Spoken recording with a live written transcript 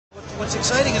What's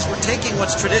exciting is we're taking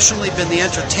what's traditionally been the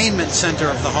entertainment center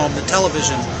of the home, the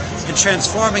television, and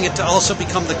transforming it to also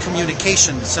become the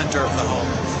communication center of the home.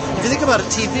 If you think about a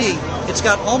TV, it's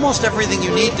got almost everything you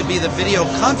need to be the video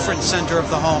conference center of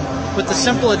the home, with the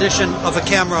simple addition of a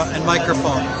camera and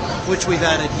microphone, which we've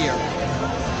added here.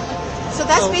 So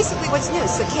that's basically what's new.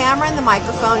 So the camera and the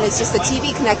microphone is just the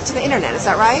TV connected to the internet, is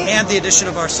that right? And the addition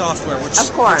of our software, which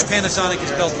Panasonic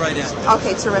has built right in.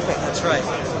 Okay, terrific. That's right.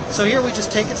 So here we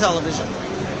just take a television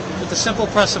with the simple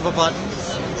press of a button.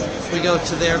 We go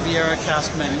to their Viera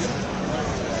Cast menu,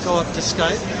 go up to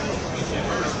Skype,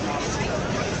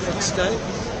 click Skype,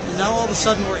 and now all of a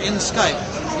sudden we're in Skype.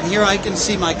 And here I can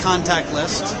see my contact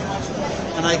list,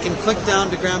 and I can click down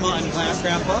to Grandma and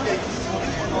Grandpa,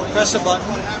 press a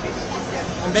button,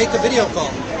 and make a video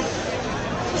call.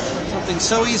 Something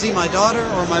so easy my daughter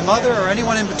or my mother or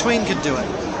anyone in between could do it.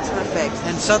 Terrific.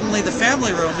 And suddenly the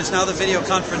family room is now the video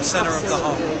conference center of the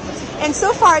home. And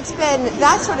so far it's been,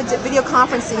 that sort of video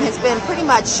conferencing has been pretty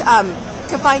much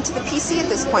confined to the PC at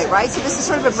this point, right? So this is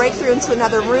sort of a breakthrough into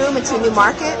another room, into a new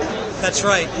market? That's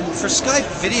right. And for Skype,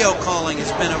 video calling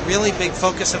has been a really big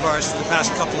focus of ours for the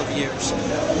past couple of years.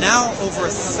 Now over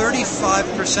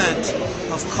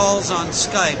 35% of calls on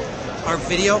Skype are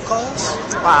video calls.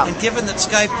 Wow. And given that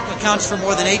Skype accounts for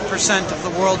more than 8% of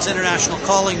the world's international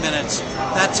calling minutes,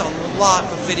 that's a lot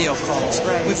of video calls.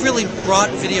 Right. We've really brought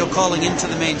video calling into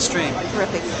the mainstream.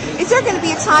 Terrific. Is there going to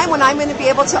be a time when I'm going to be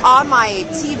able to, on my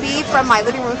TV from my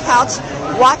living room couch,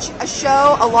 watch a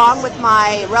show along with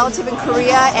my relative in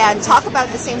Korea and talk about it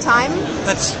at the same time?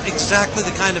 That's exactly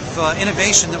the kind of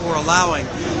innovation that we're allowing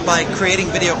by creating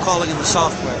video calling in the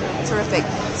software. Terrific.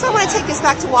 So I want to take this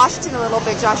back to Washington a little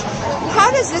bit, Josh.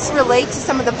 How does this relate to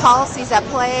some of the policies at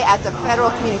play at the Federal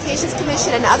Communications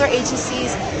Commission and other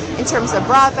agencies in terms of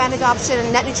broadband adoption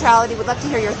and net neutrality? We'd love to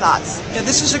hear your thoughts. Yeah,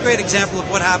 this is a great example of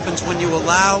what happens when you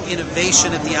allow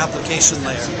innovation at the application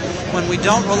layer. When we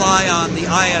don't rely on the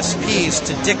ISPs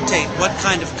to dictate what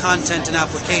kind of content and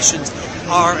applications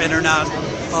are and are not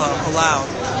allowed.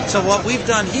 So what we've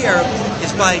done here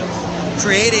is by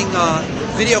creating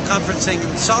video conferencing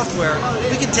software,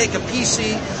 we can take a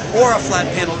PC or a flat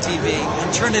panel TV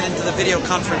and turn it into the video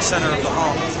conference center of the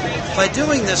home. By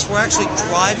doing this, we're actually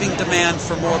driving demand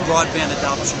for more broadband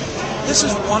adoption. This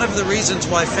is one of the reasons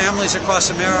why families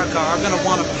across America are going to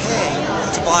want to pay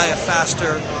to buy a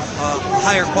faster,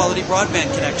 higher quality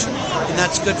broadband connection. And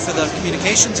that's good for the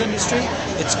communications industry,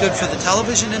 it's good for the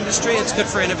television industry, it's good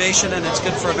for innovation, and it's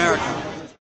good for America.